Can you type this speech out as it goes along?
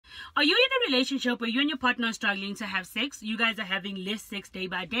Are you in a relationship where you and your partner are struggling to have sex? You guys are having less sex day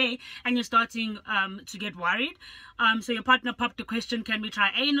by day, and you're starting to get worried. So your partner popped the question, can we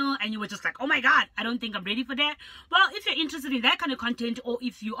try anal? And you were just like, oh my God, I don't think I'm ready for that. Well, if you're interested in that kind of content, or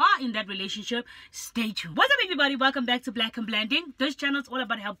if you are in that relationship, stay tuned. What's up, everybody? Welcome back to Black and Blending. This channel is all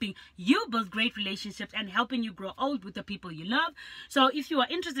about helping you build great relationships and helping you grow old with the people you love. So if you are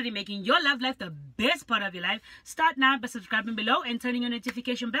interested in making your love life the best part of your life, start now by subscribing below and turning your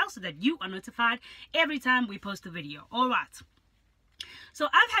notification bell so that you are notified every time we post a video. All right. So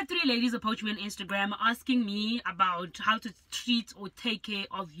I've had 3 ladies approach me on Instagram asking me about how to treat or take care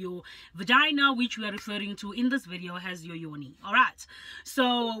of your vagina, which we are referring to in this video as your yoni. All right.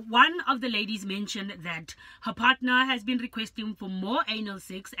 So one of the ladies mentioned that her partner has been requesting for more anal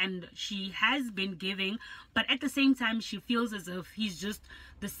sex, and she has been giving, but at the same time she feels as if he's just,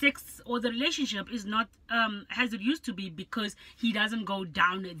 the sex or the relationship is not as it used to be because he doesn't go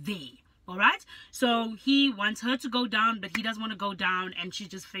down there. All right, so he wants her to go down, but he doesn't want to go down, and she's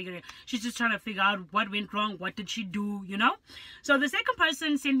just trying to figure out what went wrong, what did she do, you know. So the second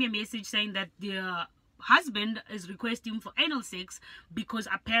person sent me a message saying that the husband is requesting for anal sex because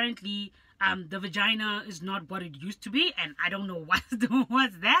apparently the vagina is not what it used to be, and I don't know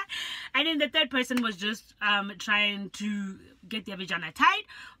what's that. And then the third person was just trying to get their vagina tight.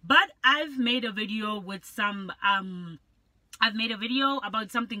 But I've made a video with some I've made a video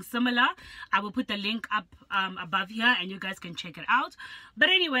about something similar. I will put the link up above here and you guys can check it out. But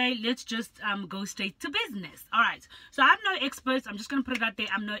anyway, let's just go straight to business. All right, so I'm no expert. I'm just gonna put it out there.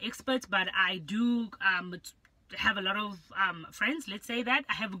 I'm no expert, but I do have a lot of friends, let's say that.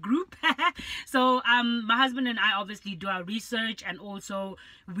 I have a group. So my husband and I obviously do our research, and also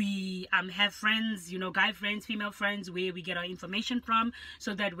we have friends, you know, guy friends, female friends, where we get our information from,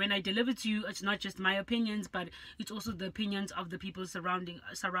 so that when I deliver to you, it's not just my opinions, but it's also the opinions of the people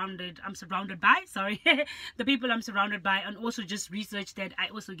I'm surrounded by, sorry, the people I'm surrounded by, and also just research that I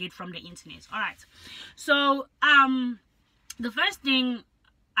also get from the internet. All right, so the first thing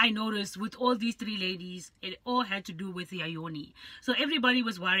I noticed with all these 3 ladies, it all had to do with the yoni. So everybody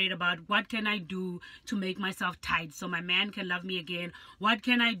was worried about, what can I do to make myself tight so my man can love me again? What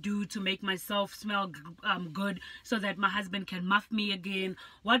can I do to make myself smell good so that my husband can muff me again?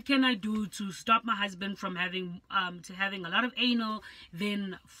 What can I do to stop my husband from having a lot of anal,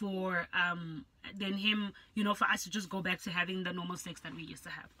 then for him, you know, for us to just go back to having the normal sex that we used to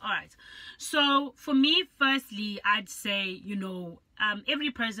have. All right, so for me, firstly, I'd say, you know, every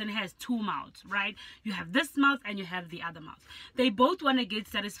person has 2 mouths, right? You have this mouth and you have the other mouth. They both want to get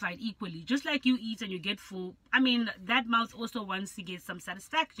satisfied equally. Just like you eat and you get full, I mean, that mouth also wants to get some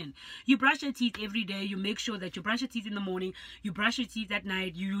satisfaction. You brush your teeth every day. You make sure that you brush your teeth in the morning, you brush your teeth at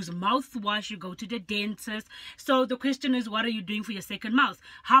night, you use mouthwash, you go to the dentist. So the question is, what are you doing for your second mouth?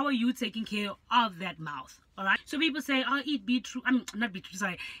 How are you taking care of that mouth? All right, so people say, oh, eat beetroot, not beetroot,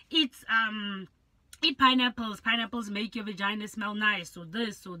 sorry, eat pineapples. Pineapples make your vagina smell nice, or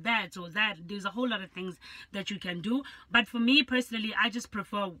this or that or that. There's a whole lot of things that you can do, but for me personally, I just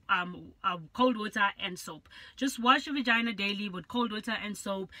prefer cold water and soap. Just wash your vagina daily with cold water and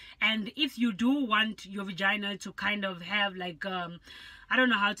soap. And if you do want your vagina to kind of have like I don't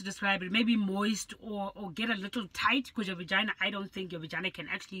know how to describe it, maybe moist or get a little tight, because your vagina, I don't think your vagina can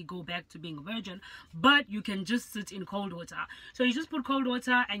actually go back to being a virgin, but you can just sit in cold water. So you just put cold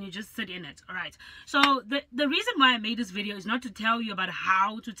water and you just sit in it. All right, so the reason why I made this video is not to tell you about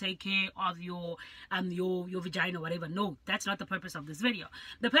how to take care of your vagina or whatever. No, that's not the purpose of this video.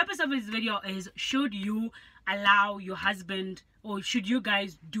 The purpose of this video is, should you allow your husband, or should you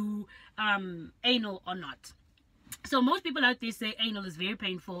guys do anal or not? So most people out there say anal is very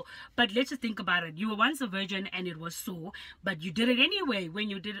painful, but let's just think about it. You were once a virgin and it was sore, but you did it anyway. When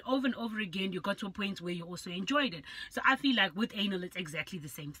you did it over and over again, you got to a point where you also enjoyed it. So I feel like with anal, it's exactly the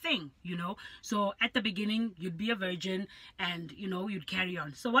same thing, you know. So at the beginning, you'd be a virgin and, you know, you'd carry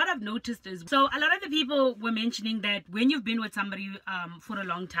on. So what I've noticed is, so a lot of the people were mentioning that when you've been with somebody for a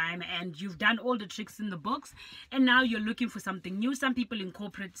long time and you've done all the tricks in the books, and now you're looking for something new. Some people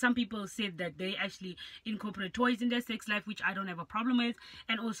said that they actually incorporate toys in their sex life, which I don't have a problem with.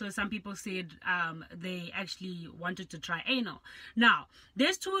 And also some people said they actually wanted to try anal. Now,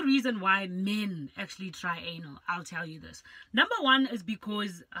 there's 2 reasons why men actually try anal. I'll tell you this. Number 1 is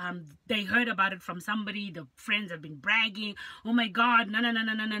because they heard about it from somebody. The friends have been bragging, oh my God, no,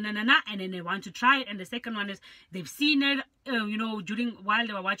 and then they want to try it. And the second one is they've seen it you know, while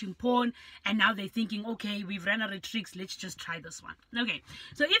they were watching porn, and now they're thinking, okay, we've run out of tricks, let's just try this one. Okay,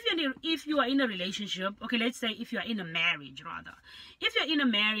 so if you are in a relationship, okay, let's say if you are in a marriage, rather, if you're in a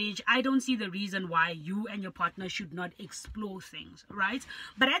marriage, I don't see the reason why you and your partner should not explore things, right?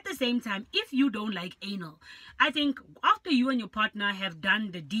 But at the same time, if you don't like anal, I think after you and your partner have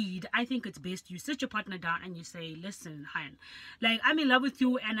done the deed, I think it's best you sit your partner down and you say, listen, hun, like, I'm in love with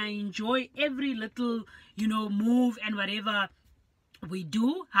you and I enjoy every little, you know, move and whatever we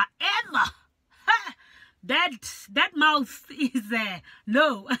do. However, that mouth is there.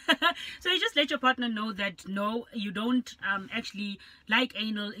 No. So you just let your partner know that no, you don't actually like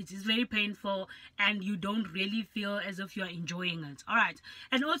anal. It is very painful and you don't really feel as if you're enjoying it. All right.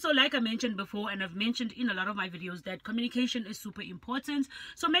 And also, like I mentioned before, and I've mentioned in a lot of my videos, that communication is super important.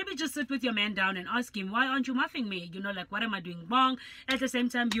 So maybe just sit with your man down and ask him, why aren't you muffing me? You know, like, what am I doing wrong? At the same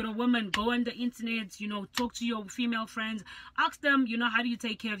time, you're a woman, go on the internet, you know, talk to your female friends, ask them, you know, how do you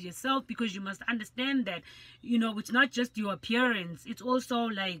take care of yourself? Because you must understand that, you know, it's not just your appearance, it's also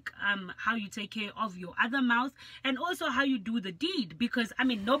like how you take care of your other mouth, and also how you do the deed. Because I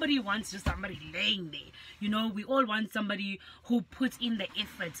mean, nobody wants just somebody laying there, you know. We all want somebody who puts in the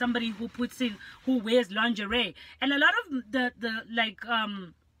effort, somebody who puts in, who wears lingerie. And a lot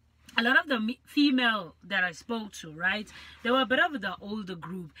of a lot of the female that I spoke to, right, they were a bit of the older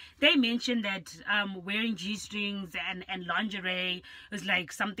group. They mentioned that wearing G-strings and lingerie is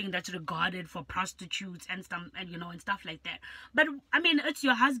like something that's regarded for prostitutes and stuff, and you know, and stuff like that. But I mean, it's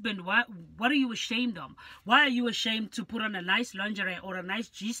your husband. What are you ashamed of? Why are you ashamed to put on a nice lingerie or a nice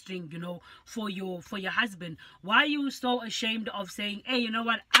G-string, you know, for your husband? Why are you so ashamed of saying, hey, you know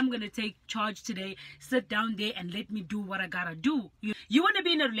what, I'm gonna take charge today, sit down there and let me do what I gotta do? You want to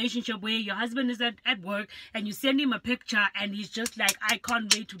be in a relationship where your husband is at work and you send him a picture and he's just like, I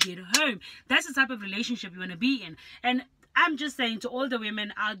can't wait to get home. That's the type of relationship you want to be in. And I'm just saying to all the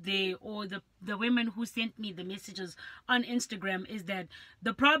women out there, or the women who sent me the messages on Instagram, is that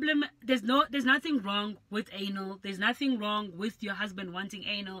the problem, there's nothing wrong with anal. There's nothing wrong with your husband wanting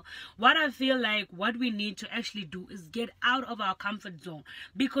anal. What I feel like what we need to actually do is get out of our comfort zone.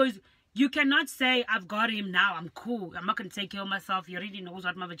 Because you cannot say, I've got him now, I'm cool, I'm not going to take care of myself, he already knows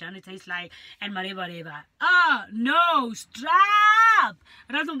what my vagina tastes like, and whatever. Ah, no, stop!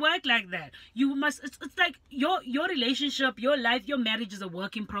 It doesn't work like that. You must, it's like your relationship, your life, your marriage is a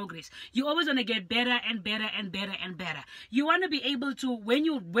work in progress. You always want to get better and better and better and better. You want to be able to, when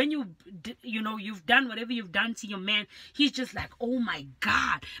you know, you've done whatever you've done to your man, he's just like, oh my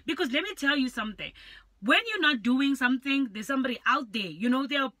God. Because let me tell you something. When you're not doing something, there's somebody out there. You know,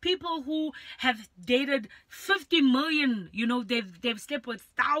 there are people who have dated 50 million. You know, they've slept with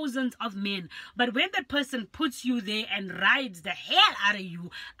thousands of men. But when that person puts you there and rides the hell out of you,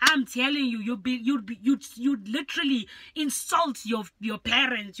 I'm telling you, you'd literally insult your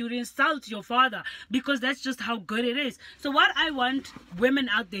parents. You'd insult your father, because that's just how good it is. So what I want women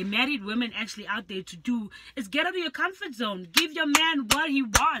out there, married women actually out there, to do is get out of your comfort zone. Give your man what he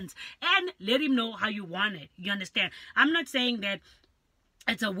wants and let him know how you want it. You understand? I'm not saying that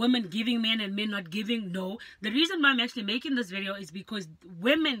it's a woman giving men and men not giving. No, the reason why I'm actually making this video is because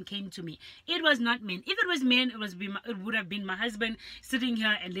women came to me. It was not men. If it was men, it would have been my husband sitting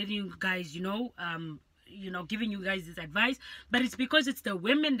here and letting you guys, you know, giving you guys this advice. But it's because it's the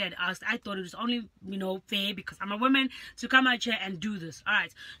women that asked. I thought it was only, you know, fair, because I'm a woman, to come out here and do this. All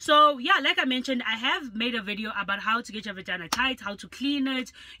right, so yeah, like I mentioned, I have made a video about how to get your vagina tight, how to clean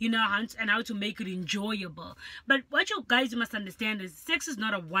it, you know, and how to make it enjoyable. But what you guys must understand is sex is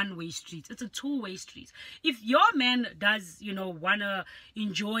not a one-way street, it's a two-way street. If your man does, you know, wanna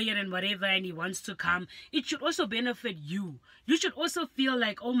enjoy it and whatever, and he wants to come, it should also benefit you. You should also feel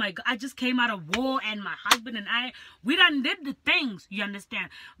like, oh my God, I just came out of war and my husband and we done did the things, you understand?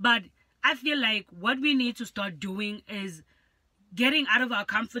 But I feel like what we need to start doing is getting out of our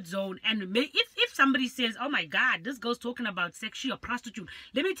comfort zone. And if somebody says, oh my God, this girl's talking about sex, she a prostitute,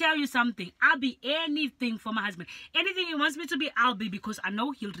 let me tell you something, I'll be anything for my husband. Anything he wants me to be, I'll be, because I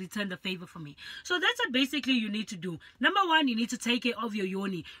know he'll return the favor for me. So that's what basically you need to do. Number one, you need to take care of your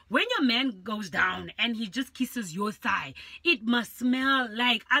yoni. When your man goes down and he just kisses your thigh, it must smell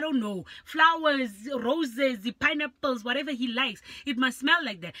like, I don't know, flowers, roses, the pineapples, whatever he likes. It must smell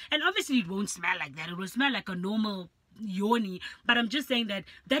like that. And obviously it won't smell like that. It will smell like a normal yoni, but I'm just saying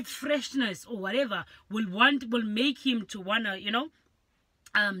that freshness or whatever will make him to wanna, you know,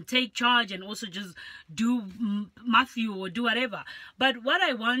 take charge and also just do Matthew or do whatever. But what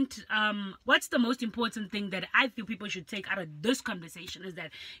I want, what's the most important thing that I feel people should take out of this conversation is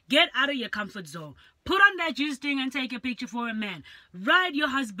that get out of your comfort zone. Put on that G-string and take a picture for a man. Ride your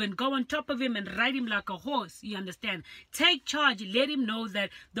husband. Go on top of him and ride him like a horse. You understand? Take charge. Let him know that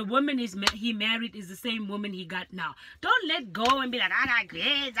the woman he married is the same woman he got now. Don't let go and be like, I got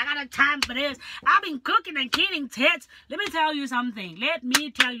kids. I got a time for this. I've been cooking and cleaning tits. Let me tell you something. Let me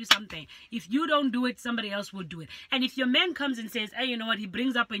tell you something. If you don't do it, somebody else will do it. And if your man comes and says, hey, you know what? He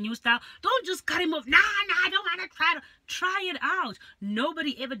brings up a new style. Don't just cut him off. Nah, I don't want to try to. Try it out.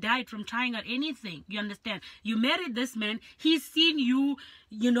 Nobody ever died from trying out anything. You understand? You married this man. He's seen you,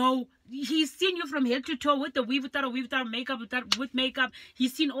 you know, he's seen you from head to toe with the weave, without a weave, without makeup, with makeup.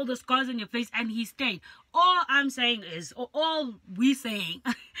 He's seen all the scars on your face and he stayed. All I'm saying is, or all we saying,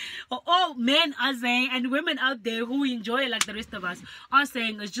 or all men are saying, and women out there who enjoy it like the rest of us are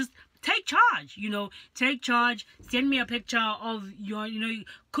saying, is just take charge, you know, take charge. Send me a picture of your, you know,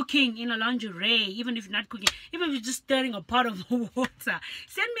 cooking in a lingerie, even if you're not cooking, even if you're just stirring a pot of water.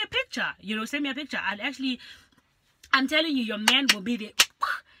 Send me a picture, you know, send me a picture. I'm telling you, your man will be there.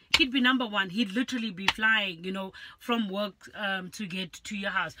 He'd be number one. He'd literally be flying, you know, from work to get to your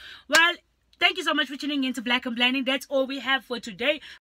house. Well, thank you so much for tuning in to Black and Blending. That's all we have for today.